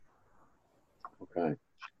Okay.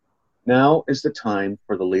 Now is the time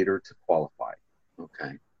for the leader to qualify.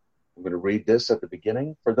 Okay. I'm going to read this at the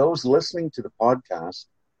beginning. For those listening to the podcast,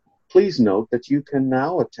 please note that you can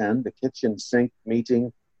now attend the kitchen sink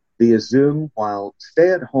meeting via Zoom while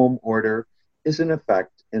stay-at-home order is in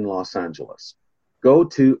effect in Los Angeles. Go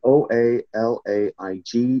to oalaig.org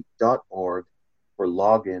for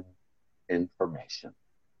login information.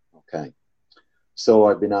 Okay. So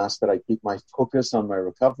I've been asked that I keep my focus on my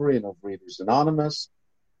recovery and Overeaters Anonymous,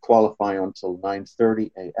 qualify until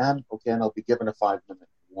 9:30 a.m. Okay, and I'll be given a 5-minute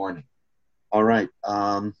warning. All right.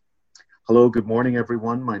 Hello, good morning,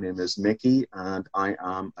 everyone. My name is Mickey, and I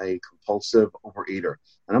am a compulsive overeater.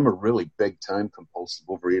 And I'm a really big-time compulsive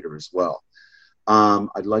overeater as well.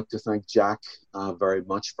 I'd like to thank Jack very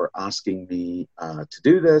much for asking me to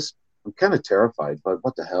do this. I'm kind of terrified, but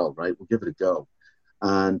what the hell, right? We'll give it a go.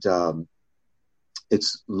 And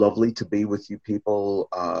it's lovely to be with you people.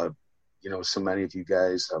 So many of you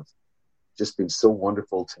guys have just been so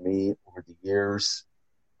wonderful to me over the years.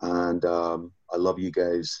 And I love you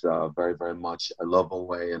guys very, very much. I love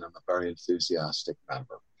OA, and I'm a very enthusiastic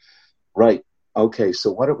member. Right. Okay.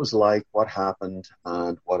 So what it was like, what happened,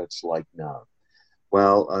 and what it's like now.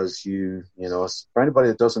 Well, as for anybody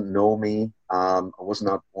that doesn't know me, I was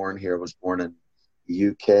not born here. I was born in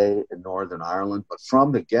the UK in Northern Ireland. But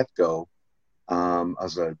from the get-go,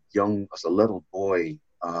 as a little boy,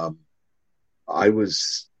 I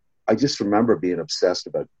just remember being obsessed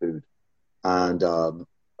about food. And,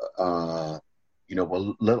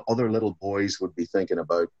 other little boys would be thinking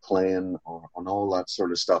about playing on all that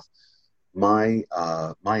sort of stuff. My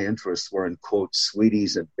interests were in, quote,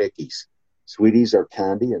 sweeties and bickies. Sweeties are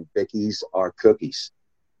candy and bickies are cookies.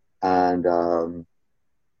 And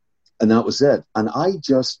that was it. And I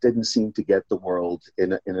just didn't seem to get the world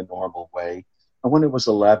in a normal way. And when I was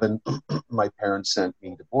 11, my parents sent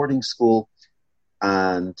me to boarding school.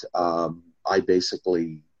 And I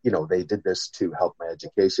basically, they did this to help my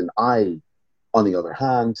education. I, on the other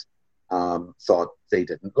hand, thought they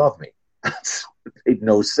didn't love me. It made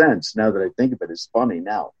no sense. Now that I think of it, it's funny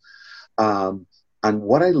now. And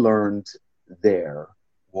what I learned there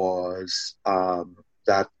was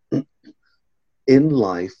that in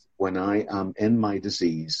life, when I am in my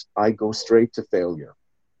disease, I go straight to failure.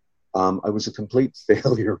 I was a complete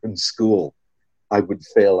failure in school. I would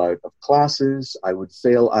fail out of classes. I would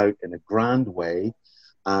fail out in a grand way.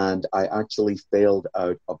 And I actually failed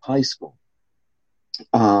out of high school.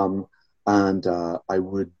 And I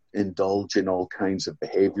would indulge in all kinds of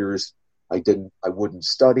behaviors. I wouldn't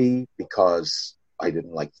study because I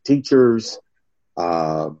didn't like the teachers.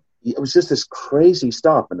 It was just this crazy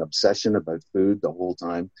stuff, an obsession about food the whole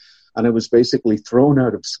time. And I was basically thrown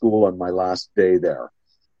out of school on my last day there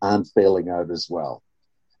and failing out as well.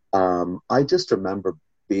 I just remember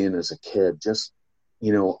being as a kid, just,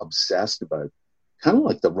 obsessed about kind of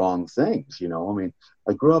like the wrong things, I mean,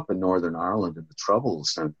 I grew up in Northern Ireland in the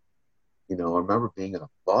Troubles, and, I remember being in a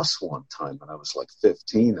bus one time when I was like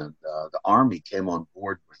 15, and the army came on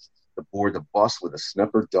board the bus with a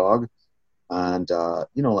sniffer dog. And,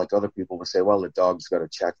 like other people would say, well, the dog's got to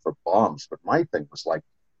check for bombs. But my thing was like,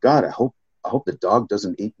 God, I hope the dog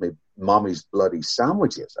doesn't eat my mommy's bloody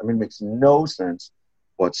sandwiches. I mean, it makes no sense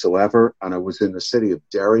whatsoever. And I was in the city of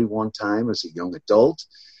Derry one time as a young adult,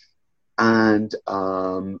 and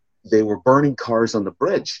they were burning cars on the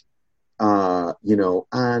bridge,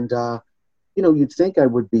 you'd think I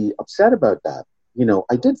would be upset about that.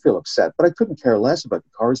 I did feel upset, but I couldn't care less about the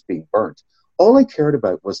cars being burnt. All I cared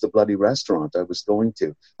about was the bloody restaurant I was going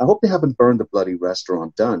to. I hope they haven't burned the bloody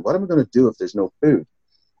restaurant down. What am I going to do if there's no food?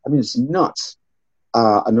 I mean, it's nuts.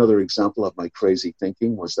 Another example of my crazy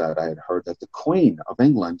thinking was that I had heard that the Queen of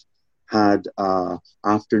England had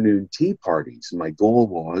afternoon tea parties. And my goal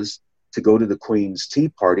was to go to the Queen's tea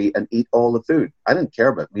party and eat all the food. I didn't care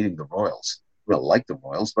about meeting the royals. I really liked the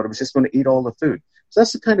royals, but I was just going to eat all the food. So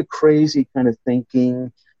that's the kind of crazy kind of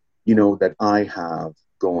thinking, that I have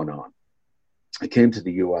going on. I came to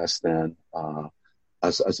the U.S. then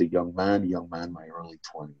as a young man, in my early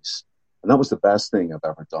 20s. And that was the best thing I've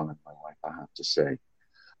ever done in my life, I have to say.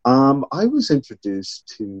 I was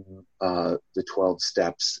introduced to the 12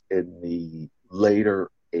 steps in the later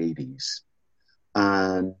 80s.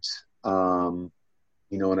 And, and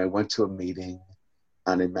I went to a meeting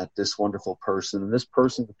and I met this wonderful person. And this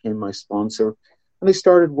person became my sponsor. And I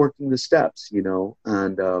started working the steps,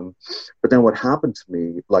 And but then what happened to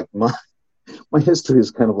me, like my history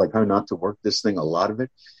is kind of like how not to work this thing. A lot of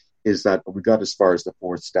it is that we got as far as the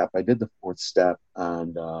 4th step. I did the 4th step,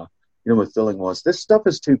 and my feeling was, this stuff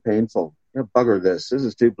is too painful. Bugger this. This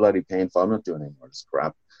is too bloody painful. I'm not doing any more of this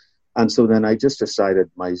crap. And so then I just decided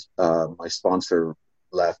my sponsor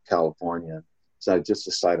left California. So I just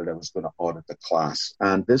decided I was going to audit the class.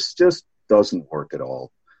 And this just doesn't work at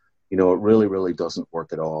all. You know, it really, really doesn't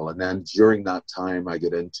work at all. And then during that time, I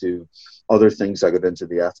get into other things. I got into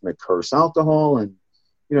the ethnic curse alcohol. And,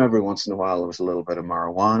 you know, every once in a while, there was a little bit of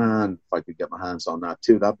marijuana. And if I could get my hands on that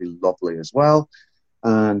too, that'd be lovely as well.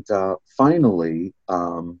 And finally,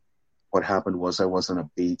 what happened was I was on a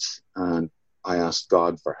beach and I asked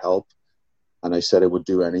God for help. And I said I would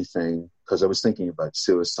do anything because I was thinking about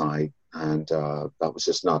suicide. And that was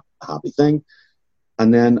just not a happy thing.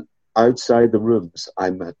 And then outside the rooms,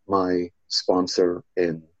 I met my sponsor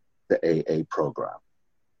in the AA program.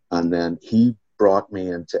 And then he brought me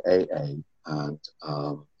into AA, and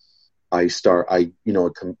I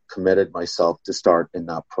committed myself to start in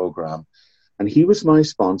that program. And he was my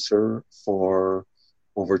sponsor for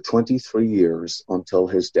over 23 years until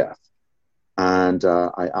his death. And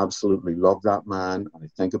I absolutely love that man. I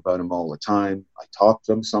think about him all the time. I talk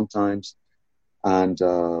to him sometimes, and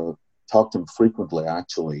talk to him frequently,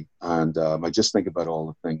 actually. And I just think about all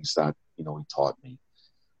the things that, you know, he taught me.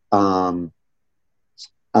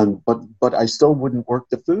 But I still wouldn't work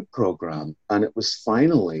the food program. And it was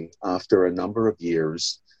finally, after a number of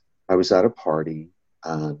years, I was at a party,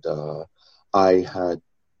 and I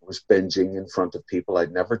was binging in front of people.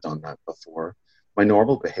 I'd never done that before. My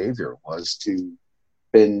normal behavior was to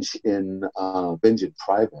binge in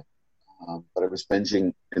private, but I was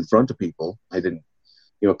binging in front of people. I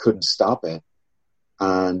couldn't stop it.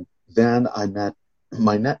 And then I met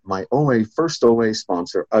my first OA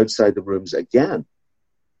sponsor outside the rooms again.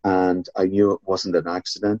 And I knew it wasn't an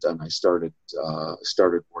accident, and I started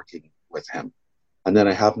working with him. And then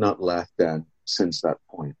I have not left then since that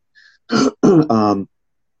point. That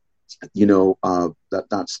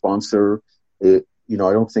sponsor, I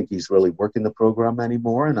don't think he's really working the program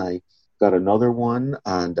anymore. And I got another one,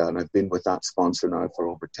 and I've been with that sponsor now for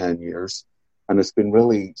over 10 years. And it's been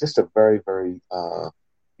really just a very, very,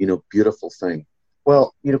 beautiful thing.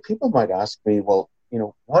 Well, people might ask me, well,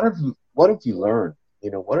 what have you learned?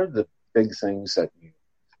 What are the big things that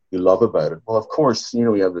you love about it? Well, of course,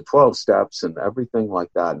 you have the 12 steps and everything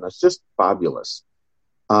like that. And that's just fabulous.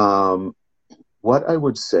 What I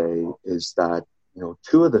would say is that,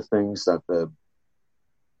 two of the things that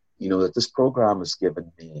that this program has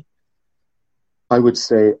given me, I would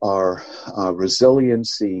say, are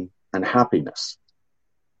resiliency and happiness.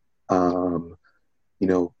 And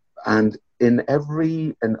in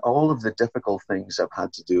all of the difficult things I've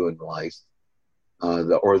had to do in life,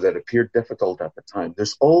 or that appeared difficult at the time,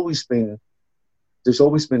 there's always been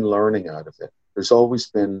learning out of it. There's always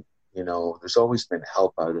been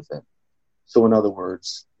help out of it. So in other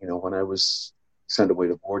words, when I was sent away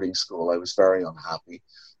to boarding school, I was very unhappy,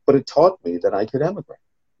 but it taught me that I could emigrate.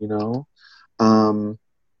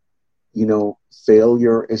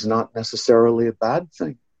 Failure is not necessarily a bad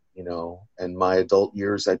thing. In my adult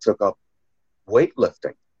years, I took up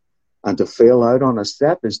weightlifting, and to fail out on a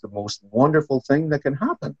step is the most wonderful thing that can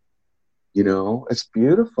happen. It's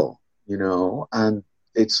beautiful, and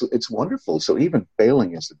it's wonderful. So even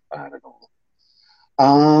failing isn't bad at all.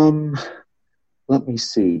 Let me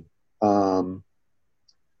see.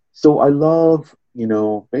 So I love,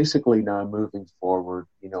 basically now moving forward,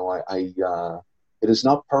 it is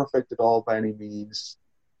not perfect at all by any means.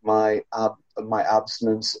 My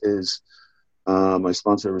abstinence is, my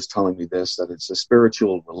sponsor was telling me this, that it's a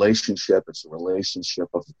spiritual relationship. It's a relationship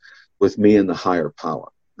with me and the higher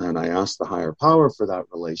power. And I asked the higher power for that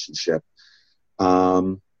relationship.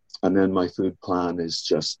 And then my food plan is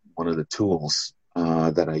just one of the tools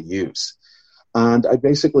that I use. And I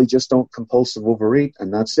basically just don't compulsive overeat,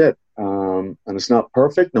 and that's it. And it's not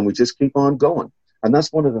perfect, and we just keep on going. And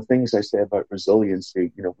that's one of the things I say about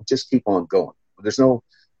resiliency. We just keep on going.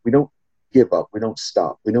 We don't give up. We don't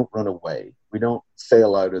stop. We don't run away. We don't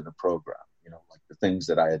fail out of the program, like the things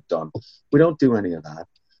that I had done. We don't do any of that.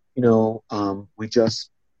 We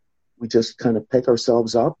just kind of pick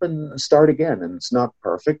ourselves up and start again. And it's not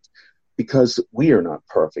perfect because we are not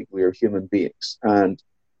perfect. We are human beings. And,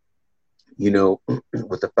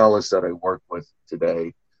 with the fellas that I work with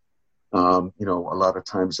today, a lot of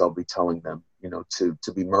times I'll be telling them, to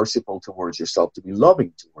be merciful towards yourself, to be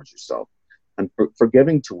loving towards yourself, and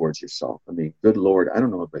forgiving towards yourself. I mean, good Lord, I don't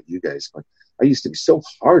know about you guys, but I used to be so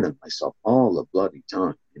hard on myself all the bloody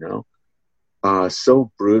time,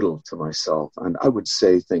 so brutal to myself. And I would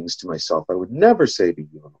say things to myself I would never say to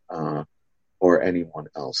you or anyone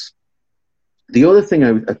else. The other thing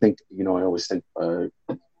I think, I always think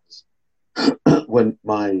when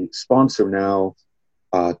my sponsor now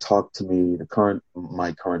talked to me,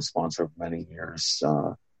 my current sponsor of many years,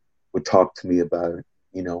 would talk to me about,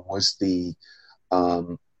 was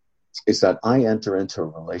is that I enter into a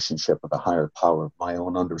relationship with a higher power of my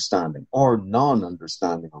own understanding or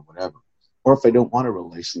non-understanding or whatever. Or if I don't want a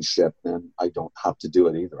relationship, then I don't have to do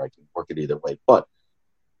it either. I can work it either way. But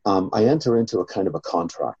I enter into a kind of a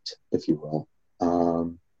contract, if you will.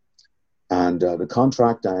 And the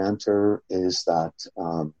contract I enter is that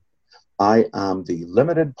I am the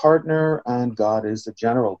limited partner and God is the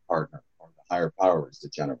general partner, or the higher power is the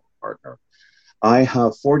general partner. I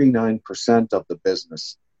have 49% of the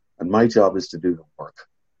business, and my job is to do the work.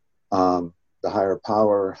 The higher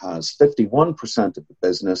power has 51% of the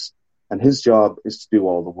business, and his job is to do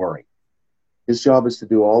all the worry. His job is to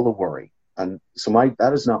do all the worry. And so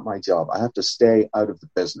that is not my job. I have to stay out of the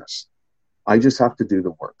business. I just have to do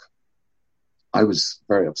the work. I was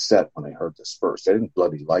very upset when I heard this first. I didn't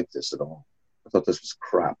bloody like this at all. I thought this was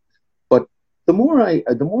crap. But the more I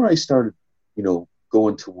started,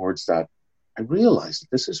 going towards that, I realized that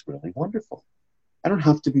this is really wonderful. I don't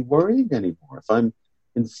have to be worrying anymore. If I'm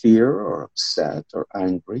in fear or upset or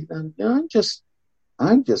angry, then I'm just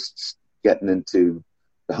getting into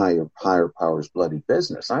the higher power's bloody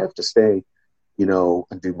business. I have to stay,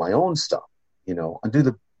 and do my own stuff,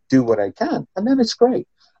 and do what I can, and then it's great.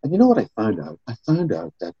 And you know what I found out? I found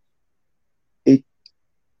out that it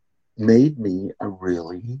made me a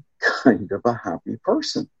really kind of a happy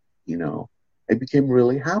person. I became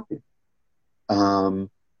really happy. And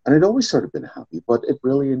I'd always sort of been happy, but it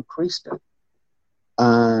really increased it.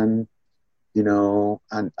 And,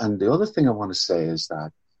 and the other thing I want to say is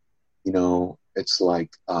that, it's like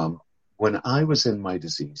when I was in my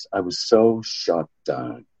disease, I was so shut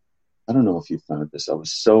down. I don't know if you found this. I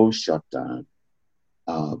was so shut down.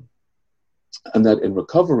 And that in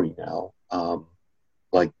recovery now, I'm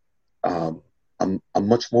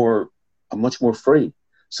much more free.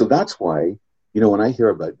 So that's why, when I hear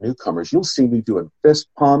about newcomers, you'll see me doing fist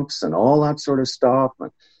pumps and all that sort of stuff,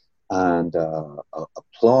 and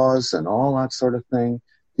applause and all that sort of thing,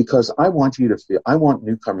 because I want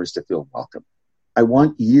newcomers to feel welcome. I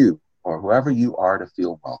want you, or whoever you are, to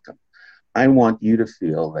feel welcome. I want you to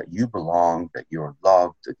feel that you belong, that you're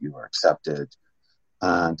loved, that you are accepted.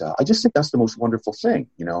 And I just think that's the most wonderful thing.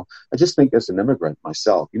 I just think as an immigrant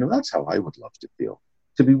myself, that's how I would love to feel,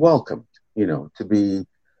 to be welcomed, to be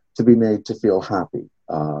made to feel happy,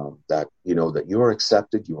 that you're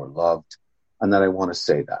accepted, you are loved, and that I want to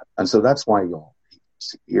say that. And so that's why you'll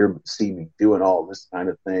see me doing all this kind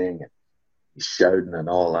of thing and shouting and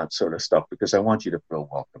all that sort of stuff, because I want you to feel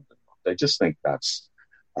welcomed and loved. I just think that's,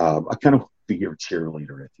 I kind of be your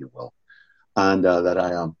cheerleader, if you will. And that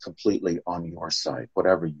I am completely on your side,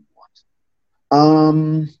 whatever you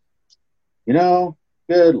want.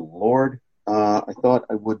 Good Lord. I thought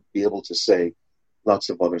I would be able to say lots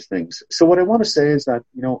of other things. So what I want to say is that,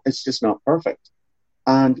 it's just not perfect.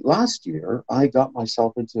 And last year, I got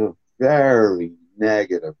myself into a very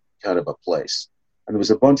negative kind of a place. And there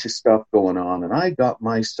was a bunch of stuff going on, and I got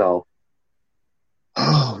myself,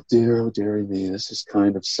 oh dearie me, this is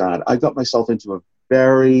kind of sad. I got myself into a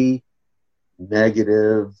very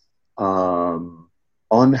negative,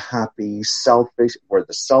 unhappy, selfish, where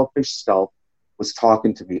the selfish self was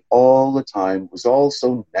talking to me all the time, was all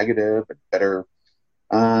so negative and bitter,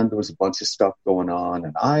 and there was a bunch of stuff going on,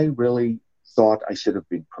 and I really thought I should have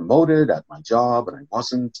been promoted at my job, and I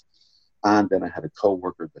wasn't. And then I had a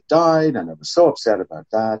coworker that died, and I was so upset about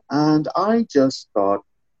that, and I just thought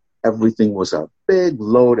everything was a big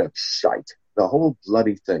load of shite, the whole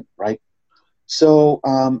bloody thing, right? So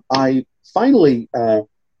I finally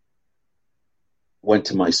went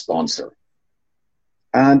to my sponsor,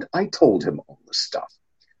 and I told him all this stuff.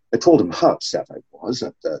 I told him how upset I was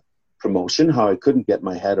at the promotion, how I couldn't get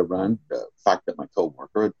my head around the fact that my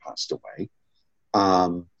coworker had passed away.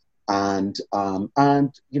 And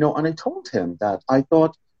I told him that I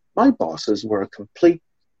thought my bosses were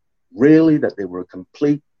that they were a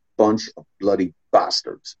complete bunch of bloody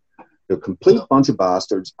bastards. They're a complete bunch of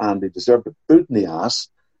bastards, and they deserved a boot in the ass.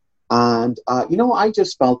 And, I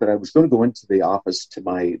just felt that I was going to go into the office to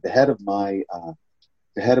the head of my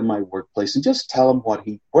workplace and just tell him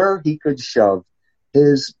where he could shove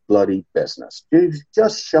his bloody business.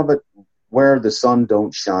 Just shove it where the sun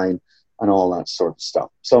don't shine and all that sort of stuff.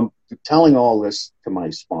 So I'm telling all this to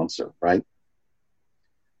my sponsor, right?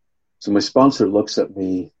 So my sponsor looks at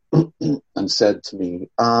me and said to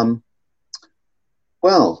me,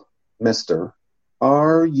 well, mister,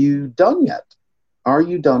 are you done yet? Are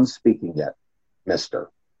you done speaking yet,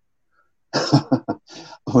 mister?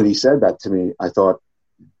 When he said that to me, I thought,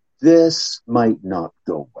 this might not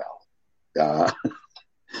go well.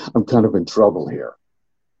 I'm kind of in trouble here.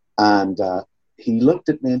 And he looked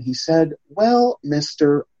at me and he said, well,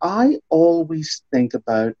 mister, I always think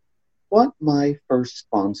about what my first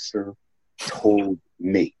sponsor told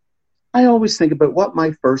me. I always think about what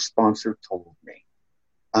my first sponsor told me.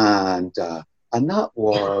 And that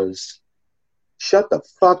was, shut the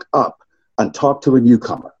fuck up and talk to a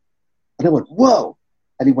newcomer. And I went, whoa.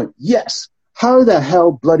 And he went, yes. How the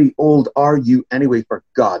hell bloody old are you anyway, for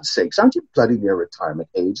God's sakes? Aren't you bloody near retirement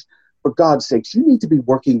age? For God's sakes, you need to be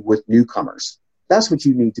working with newcomers. That's what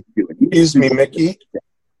you need to be doing. Excuse me, Mickey.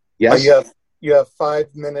 Yes? You have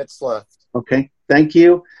 5 minutes left. Okay, thank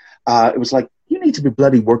you. It was like, you need to be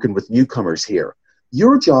bloody working with newcomers here.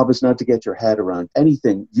 Your job is not to get your head around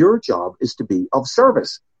anything. Your job is to be of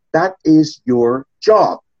service. That is your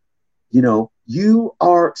job. You know, you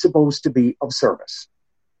are supposed to be of service.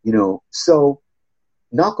 You know, so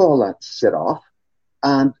knock all that shit off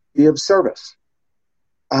and be of service.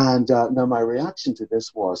 And now my reaction to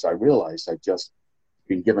this was, I realized I'd just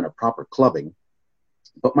been given a proper clubbing.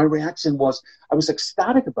 But my reaction was, I was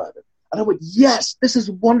ecstatic about it. And I went, yes, this is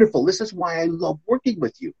wonderful. This is why I love working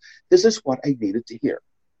with you. This is what I needed to hear.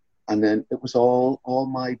 And then it was all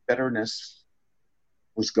my bitterness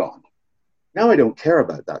was gone. Now I don't care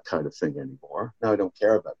about that kind of thing anymore. Now I don't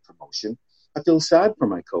care about promotion. I feel sad for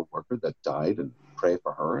my coworker that died and pray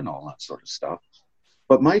for her and all that sort of stuff.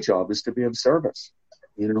 But my job is to be of service.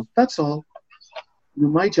 You know, that's all. You know,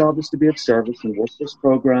 my job is to be of service and work this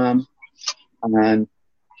program and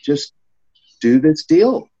just do this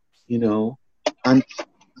deal, you know. And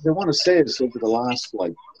I want to say is over the last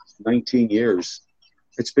 19 years,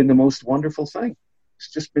 it's been the most wonderful thing.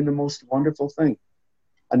 It's just been the most wonderful thing.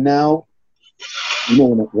 And now, you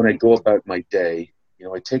know, when I go about my day, you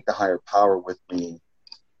know, I take the higher power with me.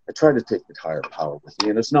 I try to take the higher power with me,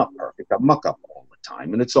 and it's not perfect. I muck up all the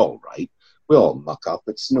time, and it's all right. We all muck up.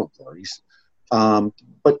 It's no worries.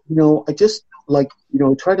 But, you know, I just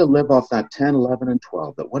try to live off that 10, 11, and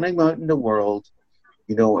 12, that when I'm out in the world,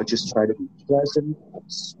 you know, I just try to be pleasant,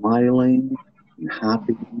 smiling, and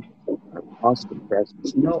happy, positive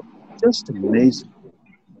presence. You know, just amazing.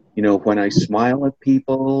 You know, when I smile at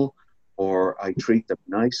people or I treat them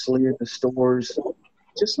nicely at the stores,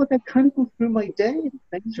 just like I kind of go through my day,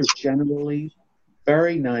 things are generally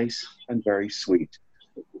very nice and very sweet.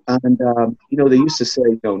 And, you know, they used to say,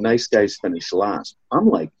 you know, nice guys finish last. I'm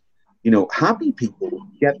like, you know, happy people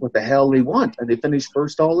get what the hell they want, and they finish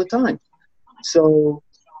first all the time. So,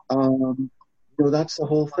 you know, that's the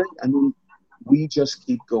whole thing. I mean, we just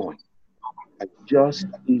keep going. I just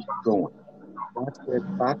keep going. That's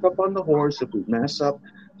it. Back up on the horse. If we mess up,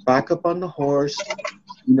 back up on the horse.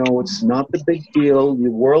 You know, it's not the big deal.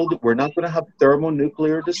 The world, we're not going to have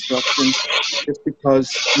thermonuclear destruction just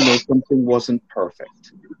because, you know, something wasn't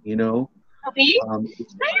perfect, you know? Hi, Abby.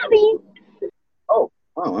 Oh,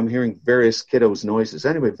 wow, I'm hearing various kiddos' noises.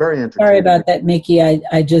 Anyway, very entertaining. Sorry about that, Mickey.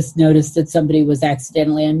 I just noticed that somebody was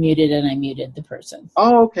accidentally unmuted, and I muted the person.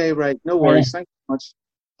 Oh, okay, right. No worries. Thanks so much.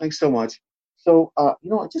 Thanks so much. So,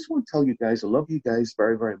 you know, I just want to tell you guys, I love you guys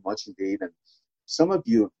very, very much indeed. And some of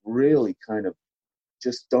you have really kind of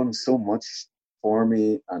just done so much for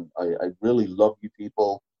me, and I really love you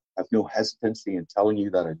people. I have no hesitancy in telling you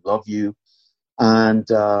that I love you. And,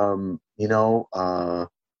 you know, I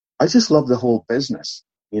just love the whole business.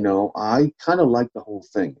 You know, I kind of like the whole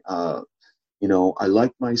thing. You know, I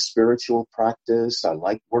like my spiritual practice. I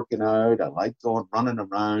like working out. I like going running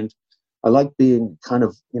around. I like being kind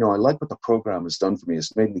of, you know, I like what the program has done for me.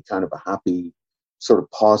 It's made me kind of a happy, sort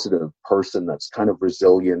of positive person that's kind of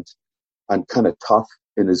resilient and kind of tough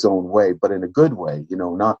in his own way, but in a good way, you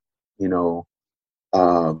know, not, you know,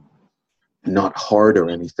 not hard or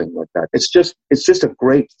anything like that. It's just a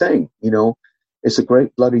great thing, you know. It's a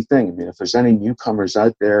great bloody thing. I mean, if there's any newcomers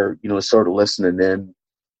out there, you know, sort of listening in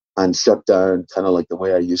and shut down, kind of like the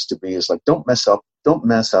way I used to be, is like, don't mess out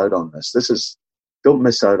on this. Don't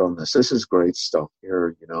miss out on this. This is great stuff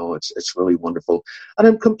here. You know, it's really wonderful. And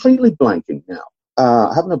I'm completely blanking now.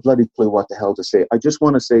 I haven't a bloody clue what the hell to say. I just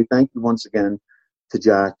want to say thank you once again to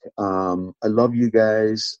Jack. I love you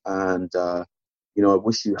guys, and you know, I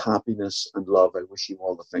wish you happiness and love. I wish you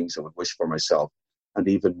all the things I would wish for myself, and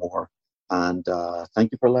even more. And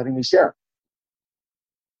thank you for letting me share.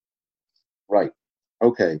 Right.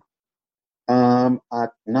 Okay.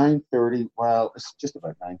 At 9:30. Well, it's just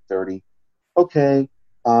about 9:30. Okay.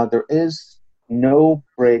 There is no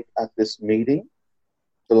break at this meeting.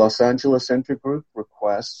 The Los Angeles Intergroup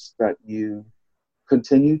requests that you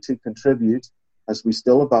continue to contribute as we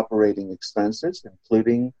still have operating expenses,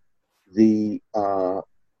 including the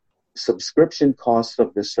subscription costs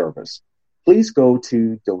of this service. Please go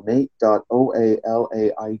to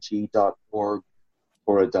donate.oalaig.org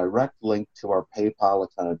for a direct link to our PayPal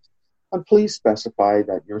account, and please specify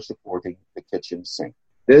that you're supporting the kitchen sink.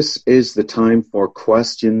 This is the time for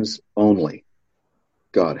questions only.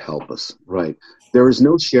 God help us. Right. There is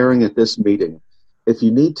no sharing at this meeting. If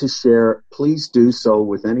you need to share, please do so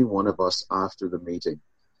with any one of us after the meeting.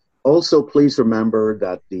 Also, please remember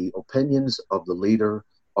that the opinions of the leader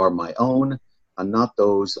are my own and not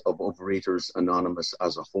those of Overeaters Anonymous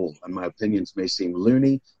as a whole. And my opinions may seem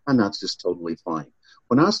loony, and that's just totally fine.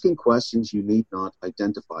 When asking questions, you need not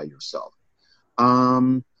identify yourself.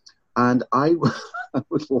 And I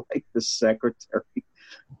would like the secretary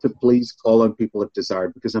to please call on people if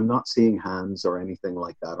desired, because I'm not seeing hands or anything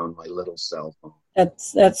like that on my little cell phone.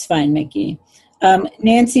 That's fine, Mickey.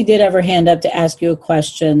 Nancy did have her hand up to ask you a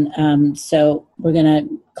question, so we're going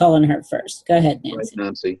to call on her first. Go ahead, Nancy. Right,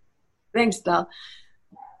 Nancy. Thanks, Del.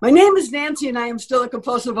 My name is Nancy, and I am still a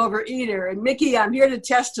compulsive overeater. And Mickey, I'm here to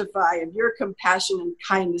testify of your compassion and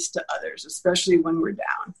kindness to others, especially when we're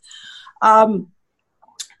down.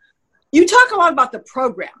 You talk a lot about the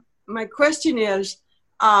program. My question is,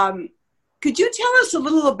 could you tell us a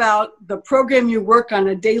little about the program you work on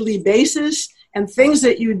a daily basis and things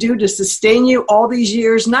that you do to sustain you all these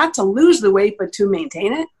years, not to lose the weight, but to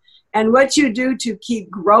maintain it? And what you do to keep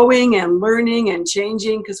growing and learning and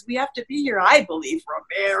changing, because we have to be here, I believe, for a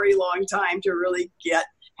very long time to really get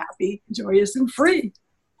happy, joyous, and free.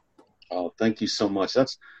 Oh, thank you so much.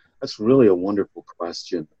 That's really a wonderful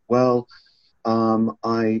question. Well,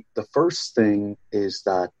 the first thing is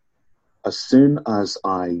that as soon as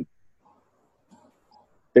I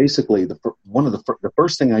basically the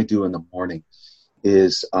first thing I do in the morning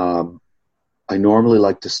is I normally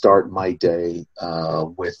like to start my day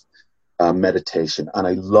with meditation, and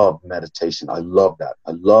I love meditation. I love that.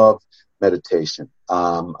 I love meditation.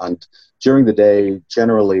 And during the day,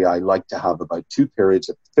 generally, I like to have about 2 periods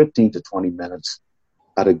of 15 to 20 minutes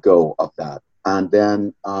at a go of that. And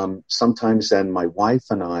then sometimes then my wife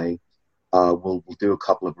and I we'll do a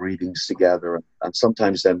couple of readings together, and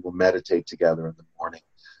sometimes then we'll meditate together in the morning.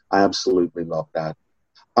 I absolutely love that.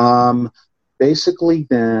 Basically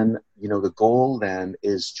then, the goal then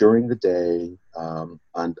is during the day,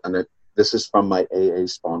 this is from my AA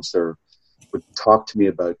sponsor, would talk to me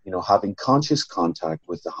about, having conscious contact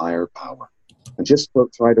with the higher power, and just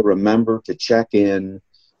try to remember to check in,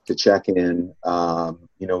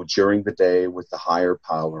 during the day with the higher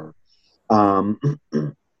power.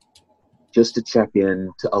 Just to check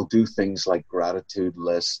in, I'll do things like gratitude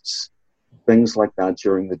lists, things like that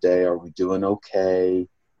during the day. Are we doing okay?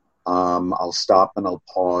 I'll stop and I'll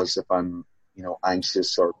pause if I'm,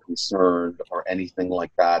 anxious or concerned or anything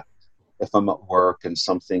like that. If I'm at work and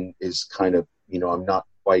something is kind of, I'm not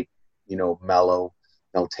quite, mellow,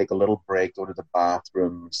 I'll take a little break, go to the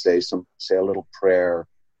bathroom, say a little prayer,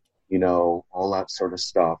 all that sort of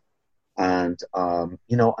stuff. And, and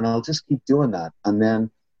I'll just keep doing that. And then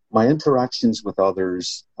my interactions with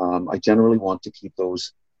others, I generally want to keep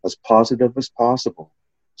those as positive as possible.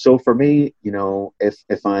 So for me,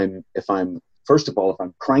 if I'm first of all, if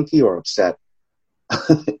I'm cranky or upset,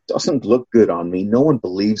 it doesn't look good on me. No one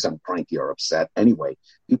believes I'm cranky or upset anyway.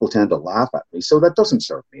 People tend to laugh at me. So that doesn't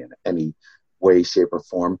serve me in any way, shape, or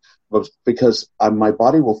form, because my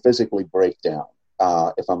body will physically break down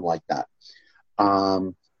if I'm like that.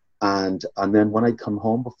 And then when I come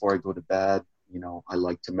home before I go to bed, I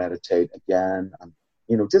like to meditate again and,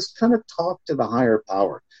 just kind of talk to the higher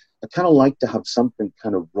power. I kind of like to have something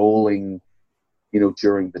kind of rolling,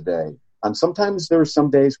 during the day. And sometimes there are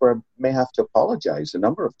some days where I may have to apologize a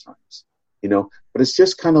number of times, but it's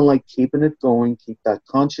just kind of like keeping it going, keep that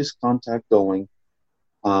conscious contact going,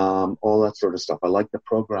 all that sort of stuff. I like the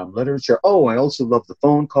program literature. Oh, I also love the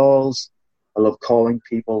phone calls. I love calling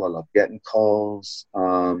people. I love getting calls.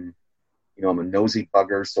 I'm a nosy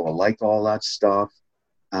bugger, so I like all that stuff.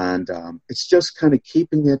 And it's just kind of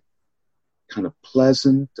keeping it kind of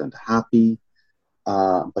pleasant and happy.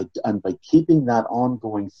 By keeping that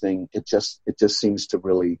ongoing thing, it just seems to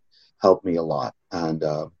really help me a lot. And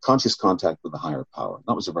conscious contact with the higher power.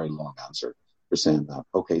 That was a very long answer for saying that.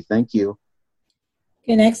 Okay, thank you.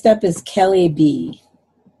 Okay, next up is Kelly B.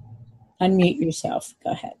 Unmute yourself.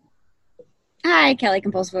 Go ahead. Hi, Kelly,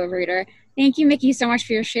 compulsive overeater. Thank you, Mickey, so much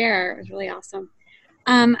for your share. It was really awesome.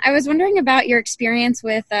 I was wondering about your experience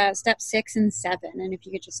with step 6 and 7, and if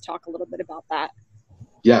you could just talk a little bit about that.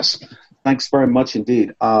 Yes, thanks very much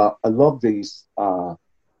indeed. I love these. I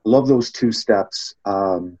love those 2 steps.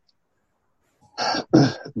 And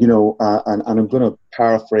I'm going to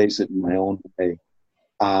paraphrase it in my own way.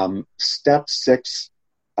 Step 6,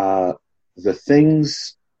 the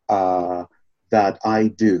things that I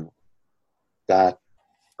do that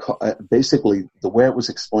basically the way it was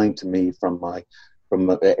explained to me from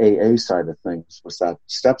the AA side of things was that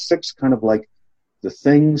step 6, kind of like the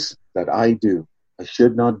things that I do, I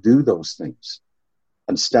should not do those things.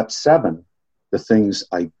 And step 7, the things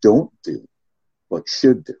I don't do, but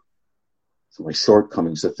should do. So my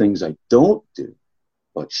shortcomings, the things I don't do,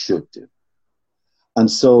 but should do. And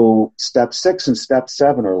so step 6 and step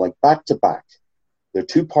 7 are like back to back. They're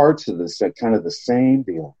 2 parts of this, kind of the same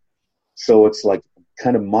deal. So it's like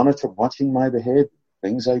kind of watching my behavior,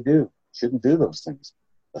 things I do, shouldn't do those things.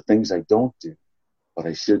 The things I don't do, but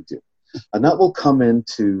I should do. And that will come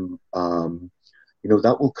into,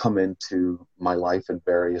 my life in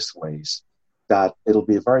various ways. That it'll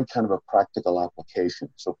be a very kind of a practical application.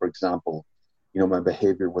 So for example, my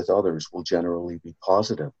behavior with others will generally be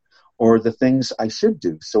positive, or the things I should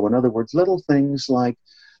do. So in other words, little things like,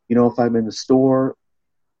 if I'm in the store,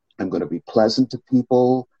 I'm going to be pleasant to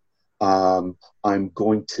people. I'm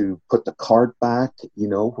going to put the cart back,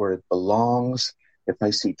 where it belongs. If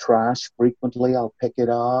I see trash frequently, I'll pick it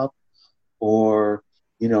up, or,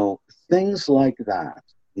 things like that,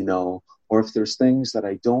 or if there's things that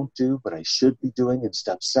I don't do, but I should be doing in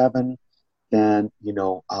step 7, then,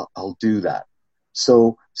 I'll do that.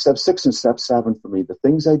 So step 6 and step 7 for me, the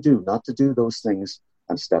things I do, not to do those things,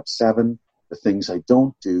 and step 7, the things I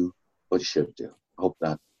don't do, but should do. I hope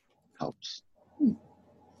that helps.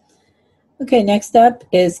 Okay, next up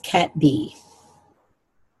is Kat B.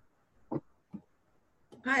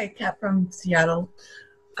 Hi, Kat from Seattle.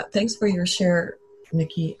 Thanks for your share,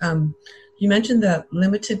 Nikki. You mentioned the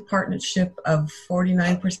limited partnership of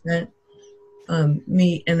 49%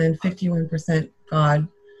 me and then 51% God.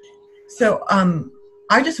 So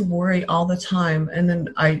I just worry all the time, and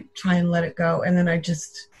then I try and let it go, and then I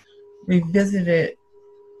just revisit it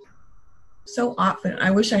so often.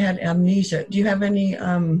 I wish I had amnesia. Do you have any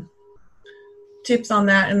tips on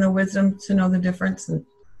that and the wisdom to know the difference? And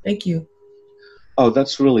thank you. Oh,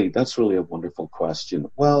 that's really a wonderful question.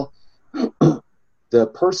 Well, the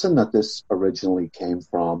person that this originally came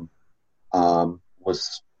from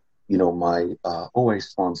was, my OA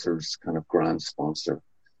sponsor's kind of grand sponsor.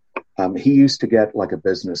 He used to get like a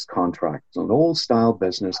business contract, an old style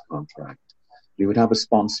business contract. He would have a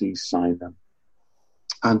sponsee sign them,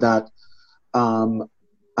 and that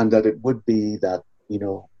it would be that,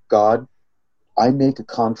 God, I make a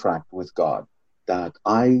contract with God that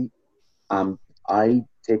I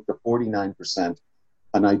take the 49%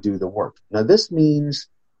 and I do the work. Now this means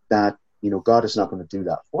that, God is not going to do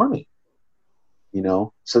that for me,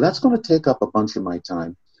 so that's going to take up a bunch of my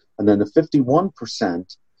time. And then the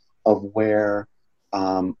 51% of where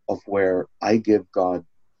I give God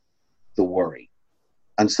the worry.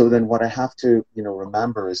 And so then what I have to,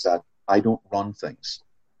 remember is that I don't run things.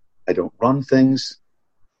 I don't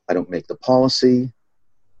make the policy,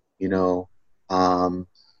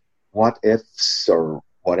 what ifs or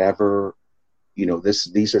whatever,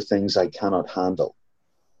 these are things I cannot handle.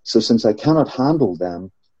 So since I cannot handle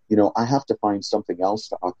them, I have to find something else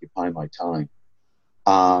to occupy my time.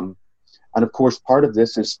 And of course, part of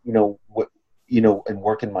this is, in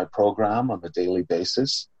working my program on a daily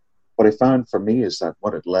basis, what I found for me is that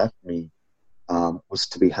what it left me was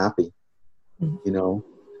to be happy,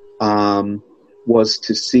 was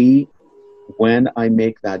to see when I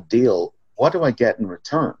make that deal, what do I get in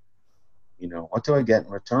return? What do I get in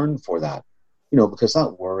return for that? Because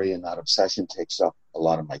that worry and that obsession takes up a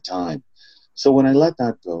lot of my time. So when I let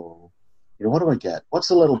that go, what do I get? What's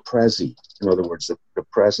a little prezi? In other words, the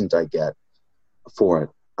present I get for it.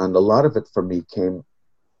 And a lot of it for me came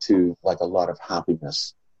to like a lot of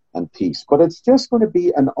happiness and peace. But it's just going to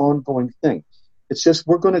be an ongoing thing. It's just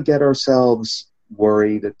we're going to get ourselves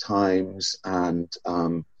worried at times, and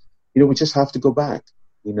we just have to go back.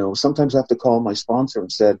 Sometimes I have to call my sponsor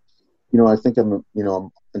and said, I think I'm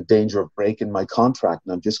in danger of breaking my contract,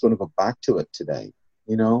 and I'm just going to go back to it today.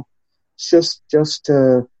 It's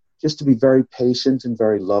just to be very patient and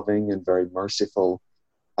very loving and very merciful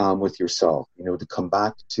with yourself. To come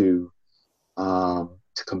back to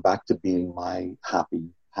being my happy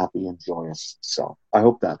and joyous self. I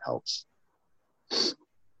hope that helps.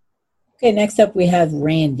 Okay, next up we have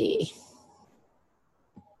Randy.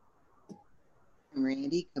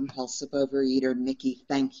 Randy, compulsive overeater. Nikki,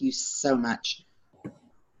 thank you so much.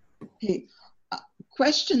 Hey,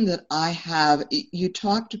 question that I have, you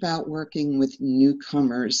talked about working with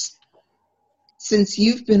newcomers. Since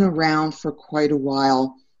you've been around for quite a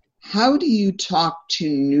while, how do you talk to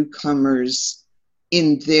newcomers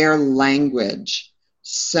in their language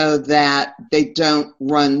so that they don't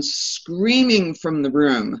run screaming from the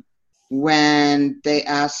room when they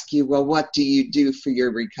ask you, well, what do you do for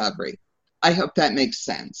your recovery? I hope that makes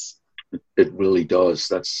sense. It really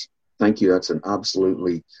does. Thank you. That's an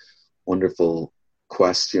absolutely wonderful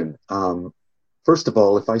question. First of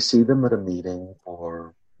all, if I see them at a meeting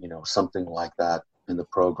or, something like that in the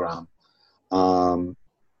program, I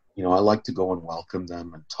like to go and welcome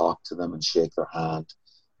them and talk to them and shake their hand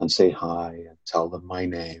and say hi and tell them my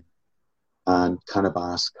name and kind of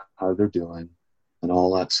ask how they're doing and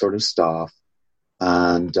all that sort of stuff.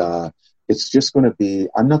 And it's just going to be,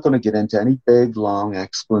 I'm not going to get into any big, long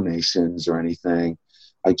explanations or anything.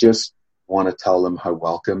 I just want to tell them how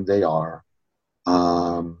welcome they are,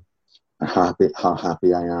 how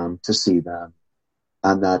happy I am to see them,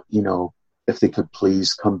 and that, if they could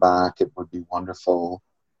please come back, it would be wonderful.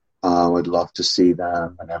 I'd love to see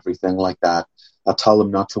them and everything like that. I'll tell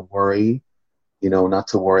them not to worry, not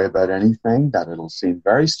to worry about anything, that it'll seem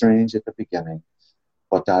very strange at the beginning,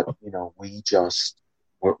 but that,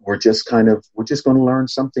 we're just going to learn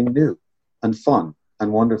something new and fun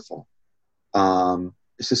and wonderful.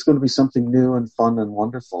 It's just going to be something new and fun and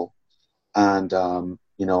wonderful. And,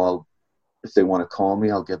 if they want to call me,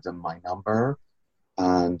 I'll give them my number.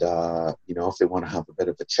 And, if they want to have a bit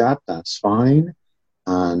of a chat, that's fine.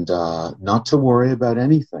 And not to worry about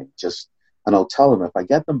anything. And I'll tell them if I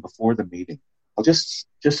get them before the meeting, I'll just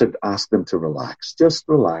ask them to relax. Just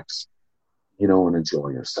relax, and enjoy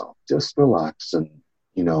yourself. Just relax, and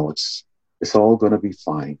it's all going to be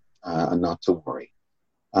fine, and not to worry.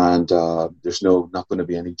 And there's not going to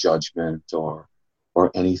be any judgment or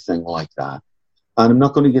anything like that. And I'm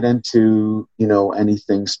not going to get into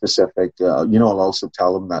anything specific. I'll also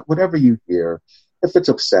tell them that whatever you hear, if it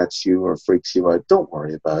upsets you or freaks you out, don't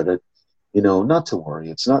worry about it. Not to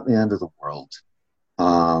worry. It's not the end of the world.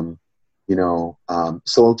 So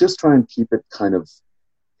I'll just try and keep it kind of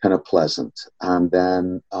pleasant. And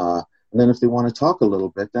then if they want to talk a little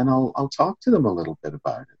bit, then I'll talk to them a little bit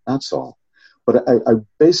about it. That's all. But I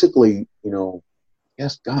basically,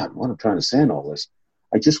 yes, God, what I'm trying to say in all this,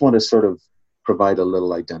 I just want to sort of provide a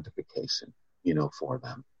little identification, for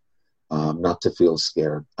them. Not to feel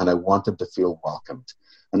scared, and I want them to feel welcomed.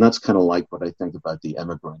 And that's kind of like what I think about the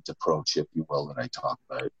immigrant approach, if you will, that I talk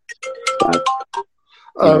about.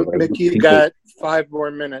 Mickey, you got 5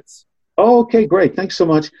 more minutes. Oh, okay, great. Thanks so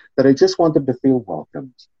much. That I just want them to feel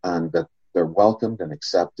welcomed, and that they're welcomed and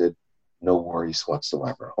accepted. No worries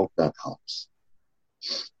whatsoever. Hope that helps.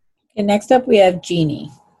 Okay, next up we have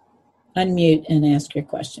Jeannie. Unmute and ask your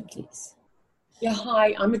question, please. Yeah,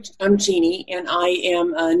 hi, I'm Jeannie, and I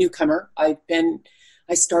am a newcomer. I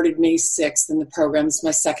started May 6th in the program. It's my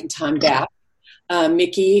second time back.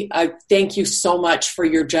 Mickey, I thank you so much for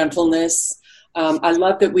your gentleness. I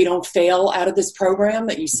love that we don't fail out of this program,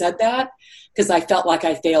 that you said that, because I felt like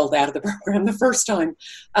I failed out of the program the first time.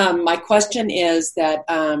 My question is that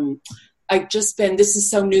this is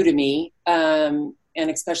so new to me, and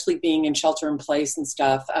especially being in shelter in place and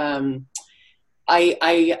stuff.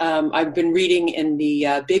 I've been reading in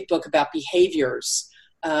the big book about behaviors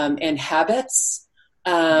and habits.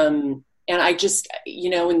 And I just,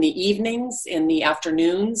 in the evenings, in the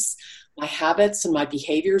afternoons, my habits and my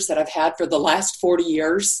behaviors that I've had for the last 40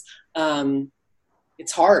 years,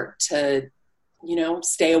 it's hard to,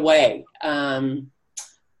 stay away.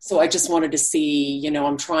 So I just wanted to see,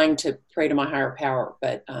 I'm trying to pray to my higher power,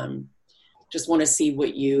 but just want to see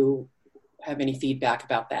what you have any feedback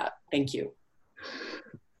about that. Thank you.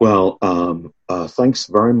 Well, thanks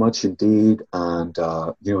very much indeed. And,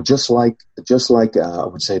 just like I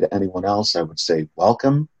would say to anyone else, I would say,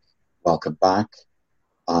 welcome back,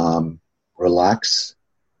 relax.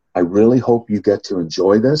 I really hope you get to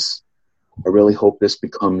enjoy this. I really hope this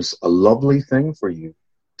becomes a lovely thing for you.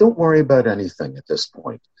 Don't worry about anything at this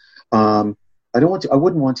point. I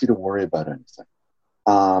wouldn't want you to worry about anything.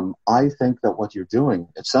 I think that what you're doing,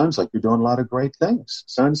 it sounds like you're doing a lot of great things.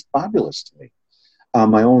 Sounds fabulous to me.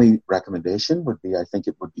 My only recommendation would be, I think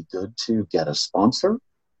it would be good to get a sponsor,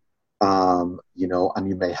 and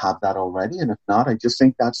you may have that already. And if not, I just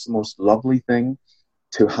think that's the most lovely thing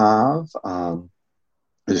to have.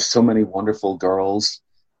 There's so many wonderful girls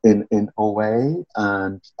in OA.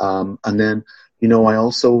 And then, I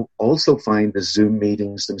also find the Zoom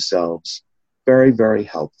meetings themselves very, very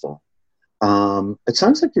helpful. It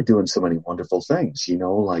sounds like you're doing so many wonderful things,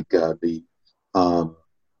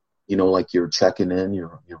 like you're checking in,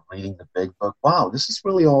 you're reading the big book. Wow, this is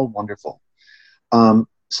really all wonderful.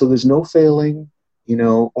 So there's no failing,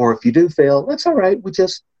 or if you do fail, that's all right. We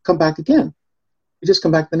just come back again. We just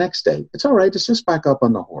come back the next day. It's all right. It's just back up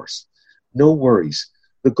on the horse. No worries.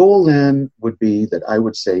 The goal then would be that I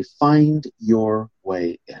would say, find your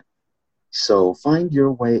way in. So find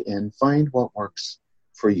your way in, find what works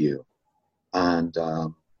for you. And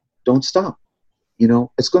don't stop.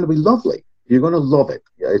 It's going to be lovely. You're going to love it.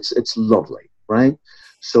 It's lovely, right?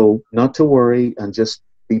 So not to worry, and just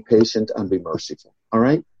be patient and be merciful. All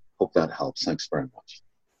right? Hope that helps. Thanks very much.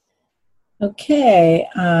 Okay.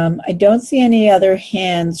 I don't see any other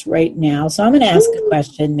hands right now, so I'm going to ask a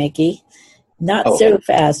question, Mickey. Not so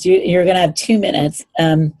fast. You're going to have 2 minutes.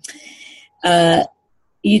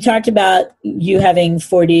 You talked about you having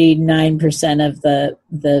 49% of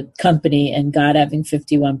the company and God having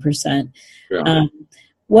 51%. Yeah.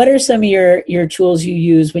 What are some of your tools you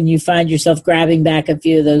use when you find yourself grabbing back a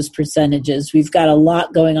few of those percentages? We've got a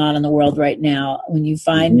lot going on in the world right now. When you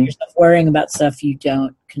find yourself worrying about stuff you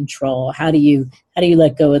don't control, how do you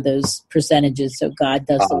let go of those percentages so God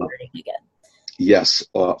does the worrying again? Yes.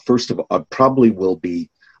 First of all, I'll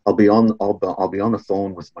be on the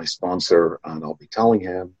phone with my sponsor, and I'll be telling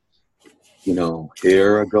him,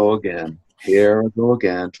 here I go again,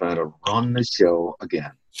 trying to run the show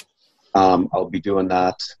again. I'll be doing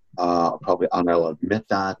that, and I'll admit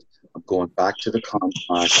that. I'm going back to the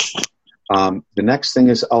contract. The next thing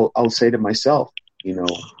is I'll say to myself,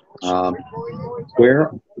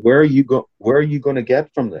 where are you going to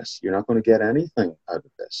get from this? You're not going to get anything out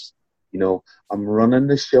of this. I'm running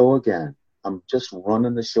the show again. I'm just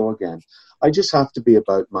running the show again. I just have to be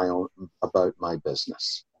about my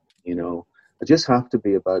business. I just have to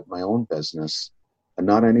be about my own business and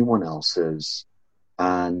not anyone else's.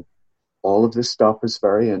 And all of this stuff is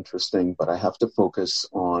very interesting, but I have to focus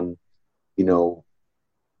on,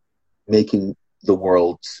 making the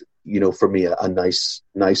world, for me, a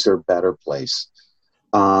nicer, better place.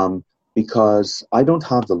 Because I don't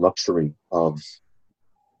have the luxury of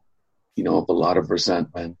a lot of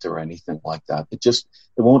resentment or anything like that. It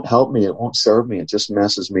won't help me. It won't serve me. It just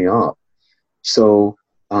messes me up. So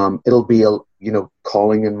it'll be,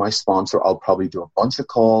 calling in my sponsor. I'll probably do a bunch of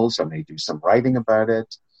calls. I may do some writing about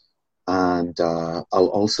it. And I'll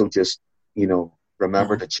also just,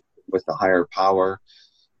 remember to check with the higher power.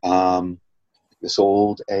 This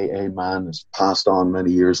old AA man has passed on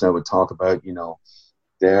many years now would talk about,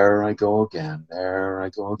 there I go again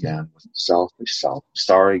with selfish self.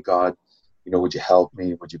 Sorry, God, would you help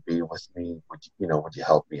me? Would you be with me? Would you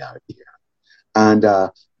help me out here? And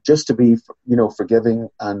just to be, forgiving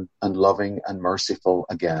and loving and merciful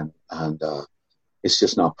again. And it's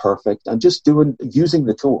just not perfect. And just using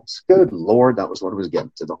the tools. Good Lord, that was what I was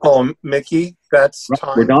getting to. Mickey, that's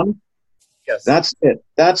time. We're done? Yes. That's it.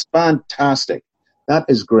 That's fantastic. That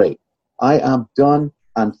is great. I am done.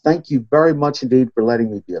 And thank you very much indeed for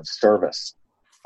letting me be of service.